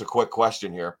ask us a quick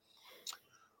question here.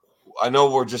 I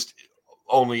know we're just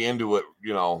only into it,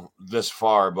 this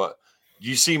far, but do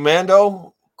you see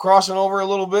Mando crossing over a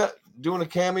little bit, doing a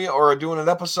cameo or doing an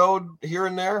episode here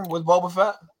and there with Boba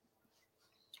Fett?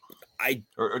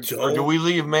 Or do we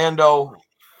leave Mando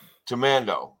to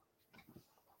Mando?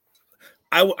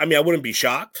 I mean, I wouldn't be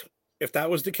shocked if that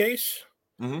was the case.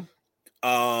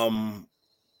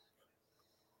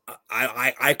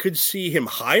 I could see him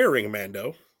hiring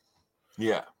Mando.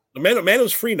 Yeah.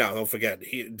 Mando's free now, don't forget.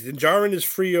 Din Djarin is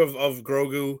free of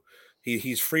Grogu.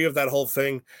 He's free of that whole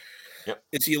thing. Yep.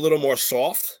 Is he a little more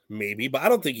soft? Maybe, but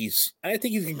I think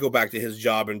he can go back to his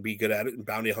job and be good at it and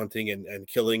bounty hunting and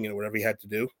killing and whatever he had to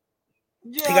do.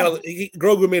 Yeah.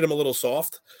 Grogu made him a little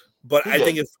soft, but I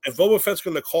think if Boba Fett's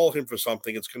going to call him for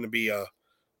something, it's going to be a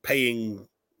paying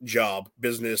job,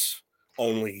 business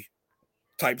only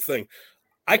type thing.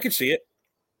 I could see it.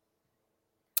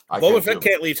 Boba Fett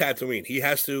can't leave Tatooine. He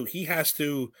has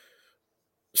to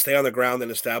stay on the ground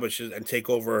and establish it and take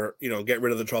over, get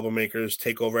rid of the troublemakers,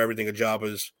 take over everything a job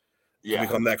is to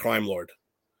become that crime lord.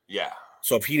 Yeah.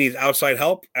 So if he needs outside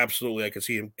help, absolutely, I could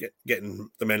see him getting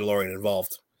the Mandalorian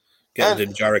involved, getting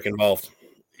Din Djarin involved.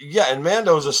 Yeah, and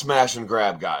Mando's a smash and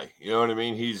grab guy. You know what I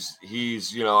mean? He's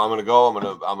I'm gonna go,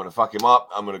 I'm gonna fuck him up,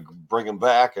 I'm gonna bring him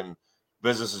back, and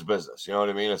business is business. You know what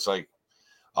I mean? It's like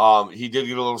he did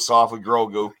get a little soft with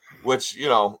Grogu, which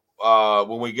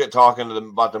when we get talking to them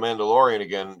about the Mandalorian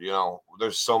again,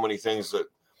 there's so many things that.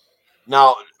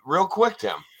 Now, real quick,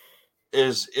 Tim,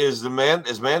 is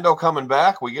Mando coming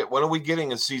back? When are we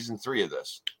getting a season 3 of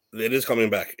this? It is coming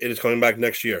back. It is coming back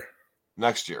next year.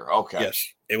 Next year, okay. Yes,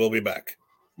 it will be back.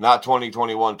 Not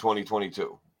 2021,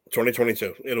 2022.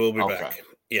 2022. It will be back.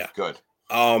 Yeah. Good.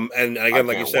 And again,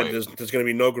 like you said, there's going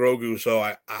to be no Grogu,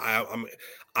 so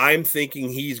I'm thinking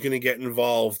he's going to get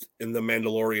involved in the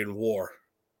Mandalorian War.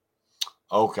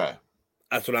 Okay.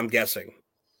 That's what I'm guessing.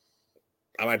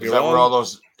 I might be wrong. Where all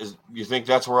those? You think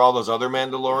that's where all those other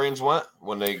Mandalorians went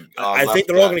when they? I think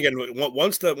they're all going to get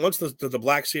once the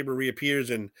Black Saber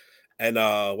reappears and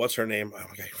what's her name? Oh,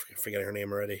 I forget her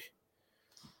name already.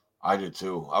 I did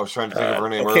too. I was trying to think of her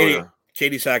name earlier.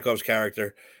 Katie Sackhoff's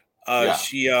character.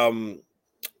 She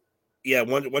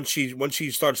when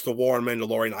she starts the war on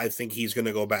Mandalorian, I think he's going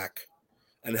to go back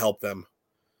and help them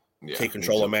take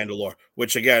control of Mandalore.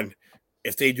 Which again,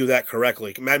 if they do that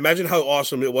correctly, imagine how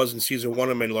awesome it was in season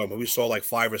 1 of Mandalorian when we saw like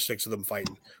 5 or 6 of them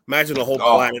fighting. Imagine a whole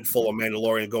planet full of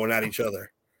Mandalorian going at each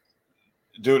other.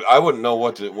 Dude, I wouldn't know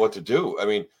what to do. I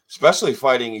mean, especially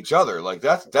fighting each other. Like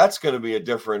that's going to be a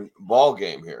different ball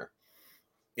game here.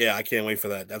 Yeah, I can't wait for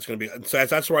that. That's going to be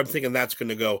that's where I'm thinking that's going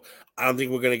to go. I don't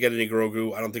think we're going to get any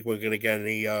Grogu. I don't think we're going to get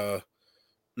any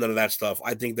none of that stuff.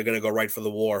 I think they're going to go right for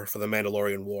the war, for the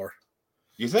Mandalorian war.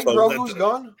 You think Grogu's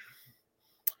gone?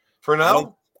 For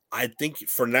now? I think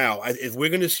for now. If we're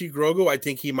going to see Grogu, I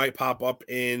think he might pop up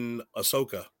in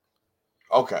Ahsoka.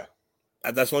 Okay.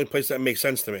 That's the only place that makes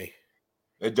sense to me.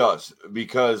 It does,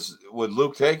 because with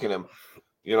Luke taking him,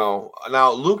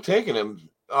 now Luke taking him,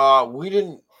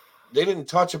 they didn't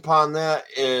touch upon that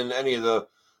in any of the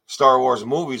Star Wars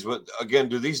movies. But again,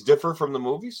 do these differ from the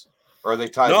movies, or are they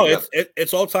tied together? No,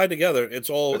 it's all tied together. It's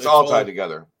all tied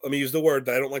together. Let me use the word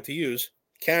that I don't like to use.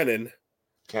 Canon.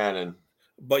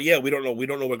 But yeah, we don't know where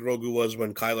Grogu was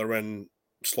when Kylo Ren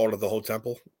slaughtered the whole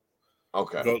temple.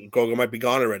 Okay. Grogu might be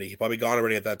gone already. He's probably gone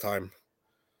already at that time.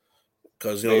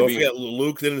 Because, don't Maybe. forget,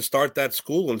 Luke didn't start that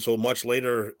school until much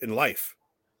later in life.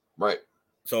 Right.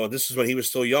 So this is when he was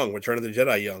still young, Return of the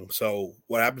Jedi young. So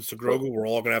what happens to Grogu? So, We're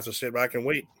all going to have to sit back and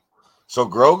wait. so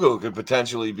Grogu could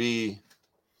potentially be,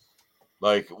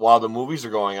 like, while the movies are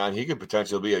going on, he could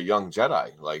potentially be a young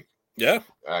Jedi. Like, Yeah.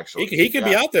 actually. He could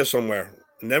be out there somewhere.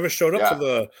 Never showed up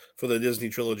Yeah. for the Disney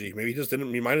trilogy. Maybe he just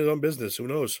didn't mind his own business. Who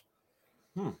knows?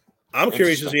 I'm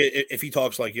curious to Interesting. see if he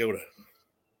talks like Yoda.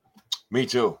 Me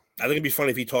too. I think it'd be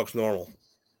funny if he talks normal.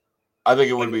 I think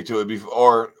it would be too. It'd be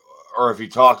or if he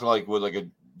talked like with like a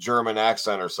German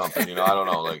accent or something. I don't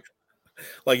know.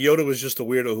 Like Yoda was just a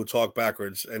weirdo who talked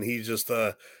backwards, and he just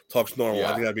talks normal. I Yeah.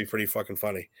 think that'd be pretty fucking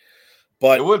funny. It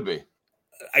But would be.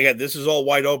 again, this is all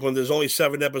wide open. There's only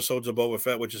 7 episodes of Boba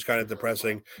Fett, which is kind of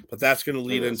depressing. But that's going to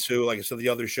lead into, like I said, the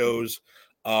other shows.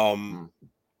 If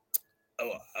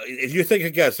you think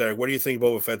a guess, Eric, what do you think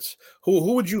Boba Fett's?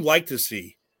 Who would you like to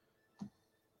see?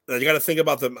 You got to think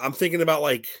about them. I'm thinking about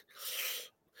like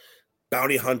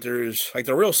bounty hunters, like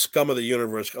the real scum of the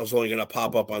universe. I was only going to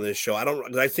pop up on this show. I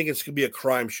think it's going to be a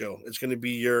crime show. It's going to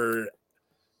be your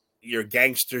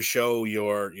gangster show,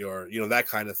 your that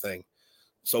kind of thing.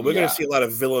 So we're going to see a lot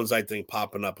of villains, I think,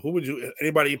 popping up. Who would you?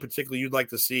 Anybody in particular you'd like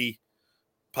to see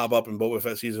pop up in Boba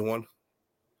Fett season 1?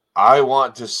 I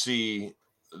want to see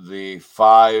the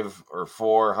 5 or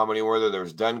 4. How many were there? There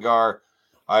was Dengar,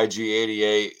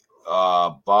 IG-88,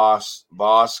 Bosk,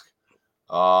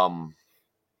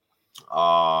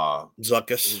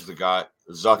 Zuckuss. Who's the guy?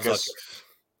 Zuckuss.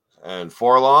 And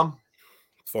Forlom.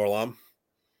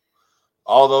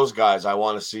 All those guys I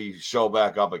want to see show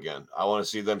back up again. I want to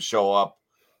see them show up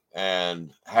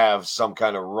and have some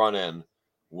kind of run-in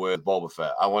with Boba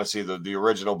Fett. I want to see the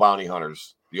original bounty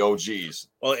hunters, the OGs.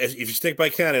 Well, if you stick by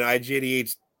canon,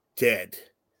 IG-88's dead.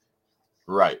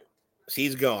 Right.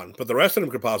 He's gone. But the rest of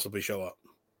them could possibly show up.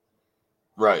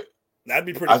 Right. That'd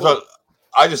be pretty cool.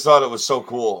 I just thought it was so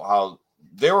cool how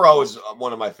they were always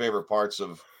one of my favorite parts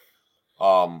of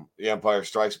The Empire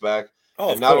Strikes Back.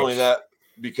 Oh, and not only that,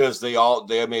 because they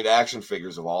had made action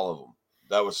figures of all of them.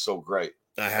 That was so great.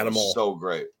 I had them all. So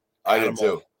great. I did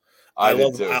too. I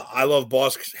love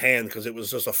Bosk's hand because it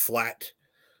was just a flat.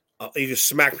 You just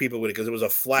smack people with it because it was a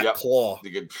flat claw.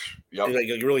 You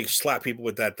really slap people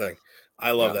with that thing.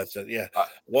 I love that shit. Yeah.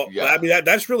 I mean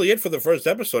that's really it for the first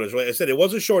episode. As I said, it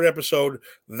was a short episode.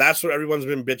 That's what everyone's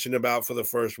been bitching about for the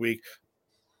first week.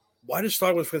 Why does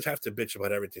Star Wars fans have to bitch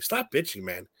about everything? Stop bitching,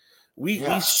 man. We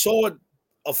saw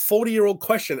a 40-year-old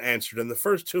question answered in the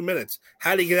first 2 minutes.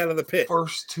 How do you get out of the pit?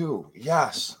 First 2,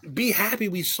 yes. Be happy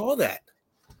we saw that.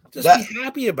 Just be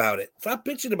happy about it. Stop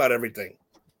bitching about everything.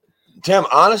 Tim,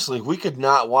 honestly, we could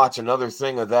not watch another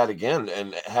thing of that again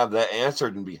and have that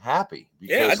answered and be happy.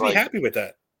 Because, I'd be happy with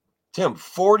that. Tim,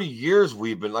 40 years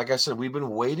we've been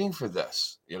waiting for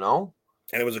this, And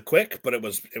it was a quick, but it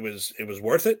was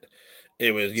worth it.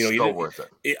 It was, so worth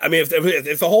it. I mean,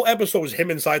 if the whole episode was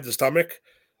him inside the stomach,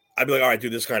 I'd be like, all right,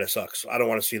 dude, this kind of sucks. I don't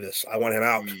want to see this. I want him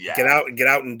out. Yeah. Get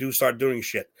out and start doing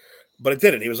shit. But it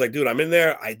didn't. He was like, dude, I'm in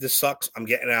there. This sucks. I'm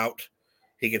getting out.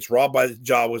 He gets robbed by the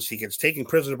Jawas. He gets taken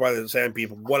prisoner by the Sand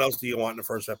People. What else do you want in the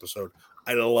first episode?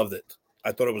 I loved it.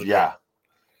 I thought it was great.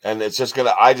 And it's just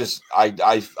gonna. I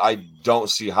don't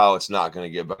see how it's not gonna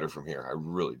get better from here. I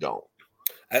really don't.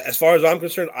 As far as I'm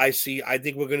concerned, I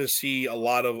think we're gonna see a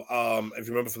lot of. If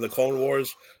you remember from the Clone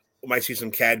Wars, we might see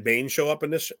some Cad Bane show up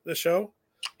in this show.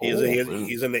 He's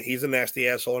a nasty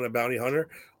asshole and a bounty hunter.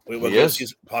 We're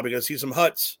probably gonna see some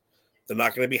Hutts. They're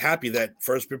not going to be happy that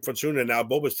first Bib Fortuna and now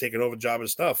Boba's taking over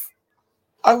Jabba's stuff.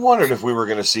 I wondered if we were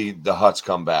going to see the Hutts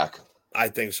come back. I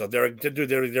think so. They're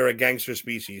a gangster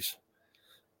species.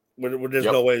 There's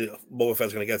no way Boba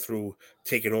Fett's going to get through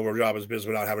taking over Jabba's business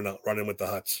without having to run in with the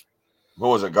Hutts. What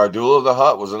was it? Gardula the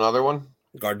Hutt was another one?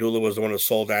 Gardula was the one who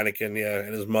sold Anakin,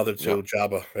 and his mother to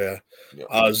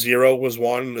Jabba, Zero was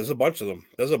one. There's a bunch of them.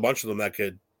 That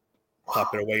could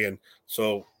pop their way in.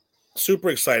 So super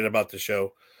excited about the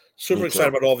show. Super excited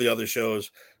about all the other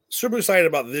shows. Super excited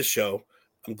about this show.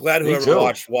 I'm glad whoever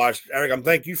watched. Eric,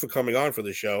 thank you for coming on for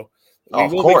the show. We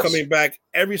will be coming back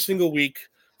every single week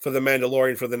for The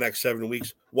Mandalorian for the next 7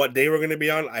 weeks. What day we're going to be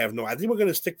on, I have no. I think we're going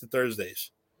to stick to Thursdays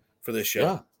for this show.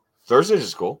 Yeah, Thursdays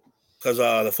is cool because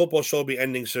the football show will be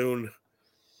ending soon.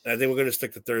 And I think we're going to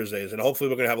stick to Thursdays, and hopefully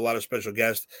we're going to have a lot of special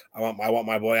guests. I want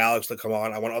my boy Alex to come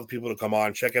on. I want other people to come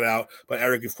on. Check it out. But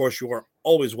Eric, of course, you are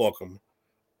always welcome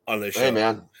on this show. Hey,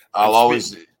 man.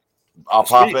 I'll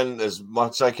pop in as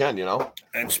much as I can,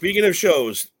 And speaking of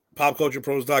shows,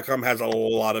 popculturepros.com has a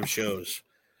lot of shows.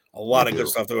 A lot of good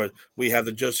stuff there. We have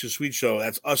the Just Too Sweet show.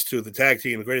 That's us two, the tag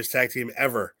team, the greatest tag team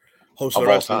ever host of the Of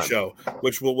all wrestling time. show,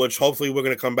 which hopefully we're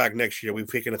going to come back next year. We've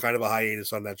taken a kind of a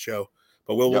hiatus on that show,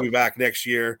 but we'll be back next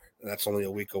year. That's only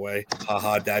a week away.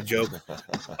 Ha dad joke.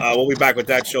 We'll be back with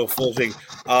that show full thing.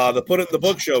 The Put It in the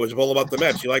Book show is all about the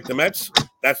Mets. You like the Mets?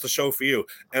 That's the show for you.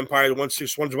 Empire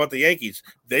 161's about the Yankees.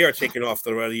 They are taking off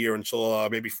the rest of the year until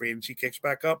maybe free agency kicks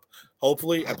back up,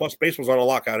 hopefully. And plus, baseball's on a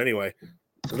lockout anyway.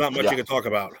 There's not much you can talk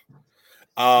about.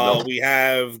 We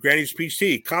have Granny's Peach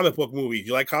Tea, comic book movies.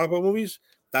 You like comic book movies?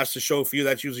 That's the show for you.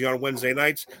 That's usually on Wednesday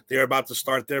nights. They're about to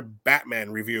start their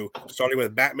Batman review, starting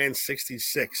with Batman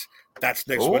 66. That's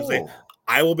next Wednesday.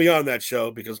 I will be on that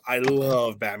show because I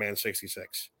love Batman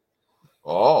 66.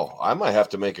 Oh, I might have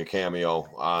to make a cameo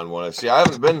on one. See, I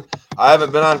haven't been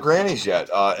on Granny's yet.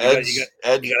 You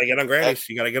gotta get on Granny's.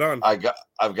 You gotta get on. I've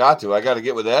got to. I got to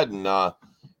get with Ed and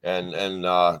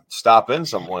stop in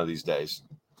one of these days.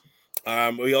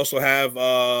 We also have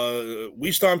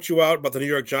We Stomped You Out about the New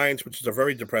York Giants, which is a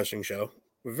very depressing show.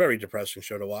 A very depressing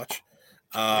show to watch.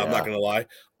 I'm not going to lie.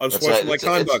 Unsportsmanlike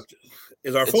Conduct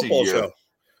is our football show.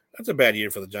 That's a bad year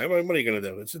for the Giants. What are you going to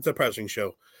do? It's a depressing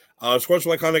show.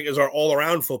 Unsportsmanlike Conduct is our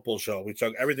all-around football show. We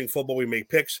talk everything football. We make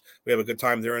picks. We have a good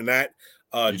time during that.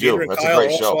 Jader and Kyle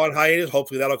also on hiatus.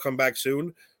 Hopefully that'll come back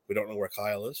soon. We don't know where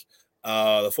Kyle is.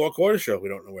 The Four Quarter show. We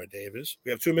don't know where Dave is. We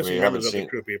have two missing members of the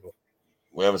crew people.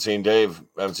 We haven't seen Dave.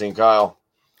 We haven't seen Kyle.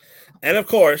 And, of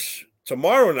course,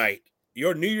 tomorrow night,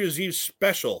 your New Year's Eve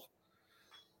special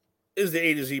is the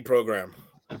A to Z program.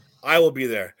 I will be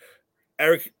there.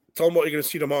 Eric, tell them what you're going to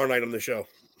see tomorrow night on the show.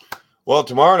 Well,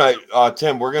 tomorrow night,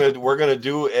 Tim, we're gonna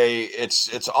do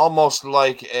it's almost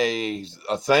like a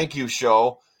thank you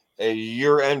show, a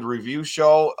year-end review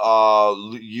show,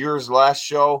 year's last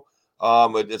show.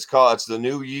 It's the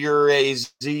New Year AZ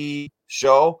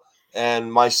show.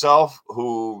 And myself,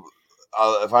 who,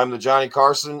 if I'm the Johnny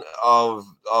Carson of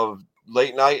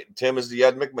late night, Tim is the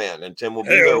Ed McMahon, and Tim will be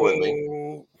there with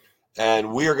me.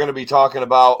 And we are going to be talking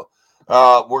about,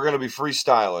 we're going to be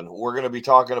freestyling. We're going to be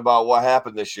talking about what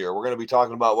happened this year. We're going to be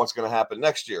talking about what's going to happen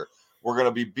next year. We're going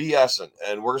to be BSing,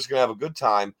 and we're just going to have a good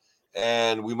time.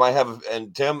 And we might have,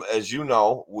 and Tim, as you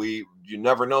know, you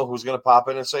never know who's going to pop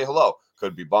in and say hello.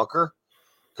 Could be Bunker,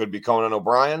 could be Conan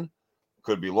O'Brien,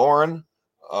 could be Lauren.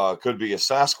 Could be a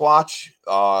Sasquatch.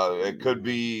 It could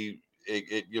be,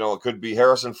 it could be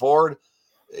Harrison Ford.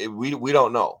 We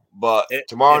don't know. But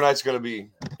tomorrow night's going to be.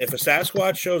 If a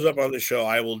Sasquatch shows up on the show,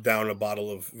 I will down a bottle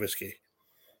of whiskey.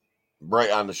 Right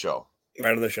on the show.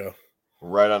 Right on the show.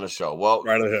 Right on the show. Well,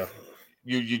 right on the show.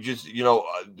 You just you know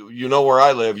where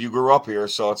I live. You grew up here,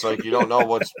 so it's like you don't know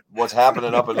what's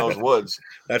happening up in those woods.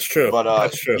 That's true. But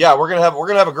that's true. Yeah, we're gonna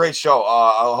have a great show.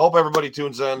 I hope everybody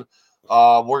tunes in.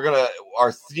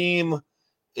 Our theme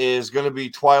is gonna be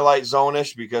Twilight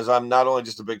Zone-ish because I'm not only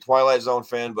just a big Twilight Zone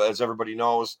fan, but as everybody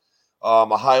knows,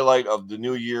 a highlight of the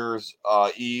New Year's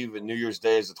Eve and New Year's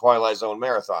Day is the Twilight Zone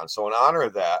Marathon. So in honor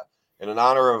of that, and in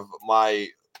honor of my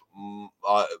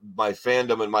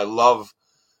fandom and my love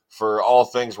for all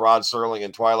things Rod Serling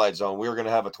and Twilight Zone, we're going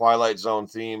to have a Twilight Zone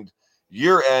themed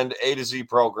year-end A to Z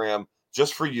program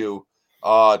just for you.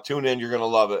 Tune in. You're going to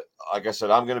love it. Like I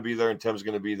said, I'm going to be there and Tim's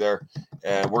going to be there.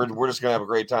 And we're just going to have a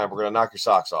great time. We're going to knock your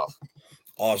socks off.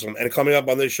 Awesome. And coming up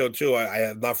on this show, too, I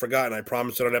have not forgotten. I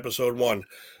promised it on episode 1.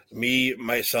 Me,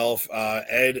 myself,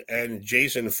 Ed, and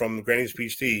Jason from Granny's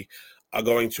Peach Tea are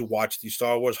going to watch the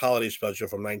Star Wars Holiday Special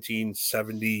from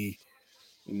 1979.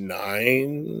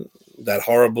 That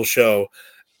horrible show.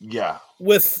 Yeah.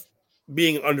 With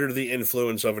being under the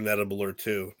influence of an edible or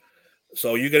two.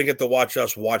 So you're going to get to watch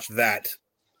us watch that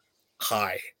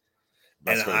high.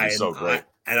 That's going to be so great.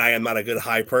 And I am not a good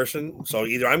high person. So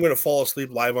either I'm going to fall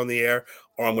asleep live on the air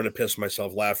or I'm going to piss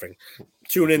myself laughing.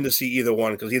 Tune in to see either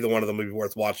one because either one of them would be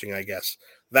worth watching, I guess.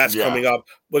 That's coming up.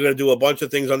 We're going to do a bunch of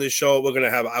things on this show.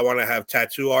 I want to have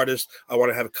tattoo artists. I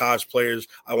want to have cosplayers.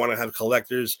 I want to have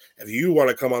collectors. If you want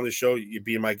to come on the show, you'd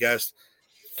be my guest.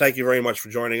 Thank you very much for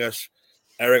joining us.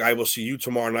 Eric, I will see you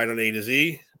tomorrow night on A to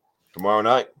Z. Tomorrow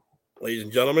night. Ladies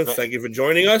and gentlemen, thank you for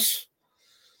joining us.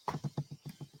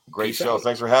 Great show.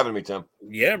 Thanks for having me, Tim.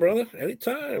 Yeah, brother.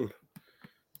 Anytime.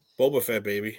 Boba Fett, baby.